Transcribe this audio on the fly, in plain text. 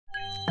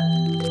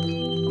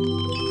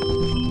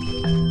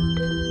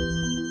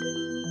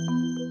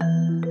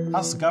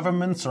As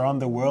governments around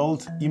the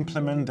world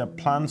implement their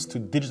plans to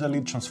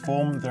digitally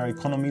transform their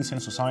economies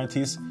and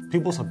societies,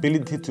 people's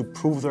ability to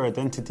prove their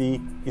identity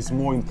is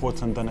more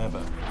important than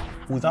ever.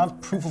 Without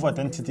proof of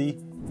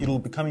identity, it will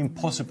become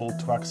impossible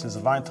to access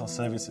vital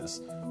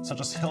services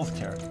such as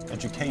healthcare,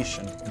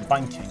 education,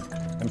 banking,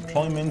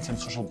 employment and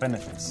social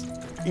benefits.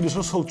 It is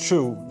also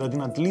true that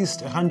in at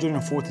least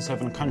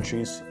 147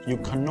 countries, you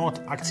cannot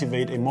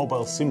activate a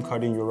mobile SIM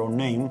card in your own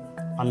name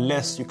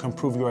unless you can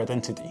prove your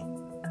identity.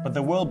 But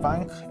the World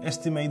Bank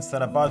estimates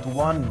that about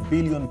 1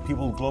 billion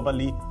people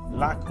globally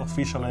lack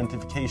official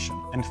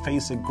identification and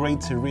face a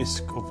greater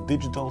risk of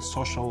digital,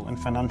 social and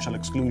financial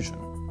exclusion.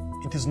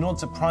 It is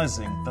not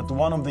surprising that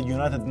one of the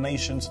United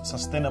Nations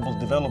Sustainable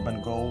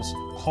Development Goals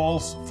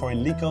calls for a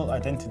legal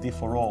identity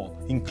for all,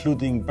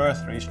 including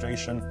birth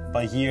registration,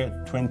 by year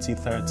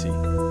 2030.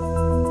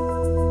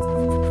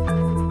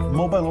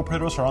 Mobile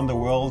operators around the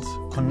world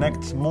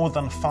connect more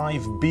than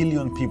 5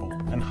 billion people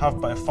and have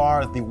by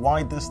far the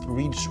widest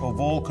reach of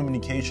all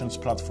communications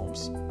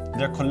platforms.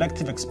 Their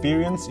collective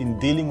experience in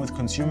dealing with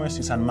consumers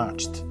is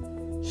unmatched.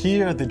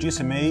 Here at the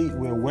GSMA,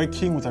 we are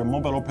working with our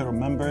mobile operator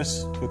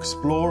members to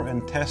explore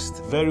and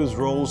test various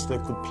roles they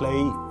could play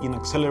in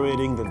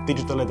accelerating the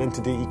digital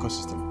identity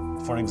ecosystem.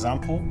 For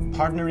example,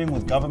 partnering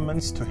with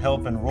governments to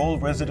help enroll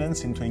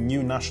residents into a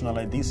new national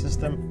ID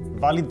system,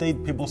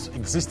 validate people's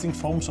existing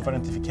forms of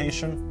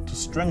identification to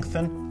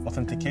strengthen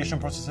authentication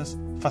processes,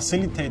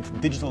 facilitate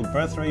digital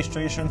birth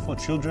registration for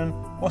children,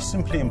 or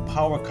simply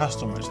empower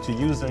customers to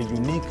use their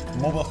unique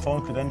mobile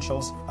phone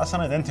credentials as an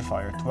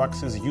identifier to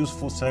access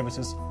useful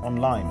services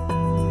online.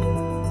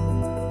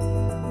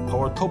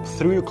 Our top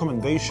 3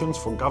 recommendations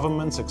for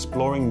governments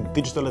exploring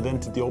digital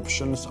identity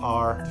options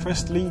are: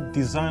 firstly,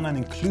 design an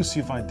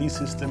inclusive ID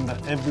system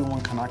that everyone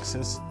can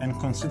access and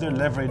consider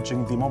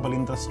leveraging the mobile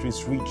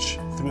industry's reach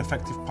through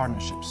effective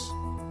partnerships.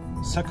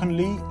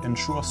 Secondly,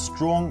 ensure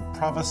strong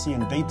privacy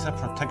and data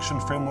protection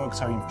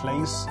frameworks are in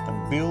place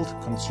that build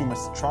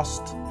consumers'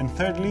 trust. And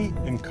thirdly,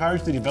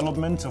 encourage the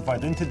development of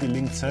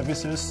identity-linked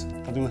services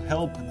that will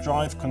help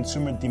drive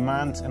consumer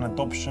demand and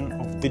adoption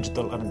of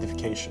digital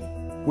identification.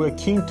 We're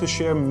keen to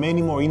share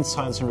many more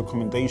insights and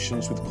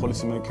recommendations with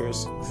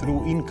policymakers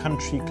through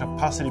in-country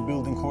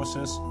capacity-building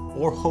courses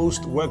or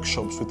host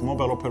workshops with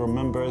mobile operator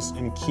members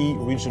and key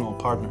regional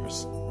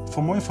partners.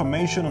 For more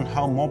information on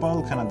how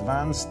mobile can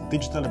advance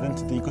digital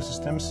identity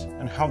ecosystems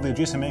and how the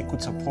GSMA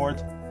could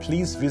support,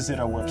 please visit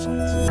our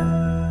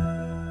website.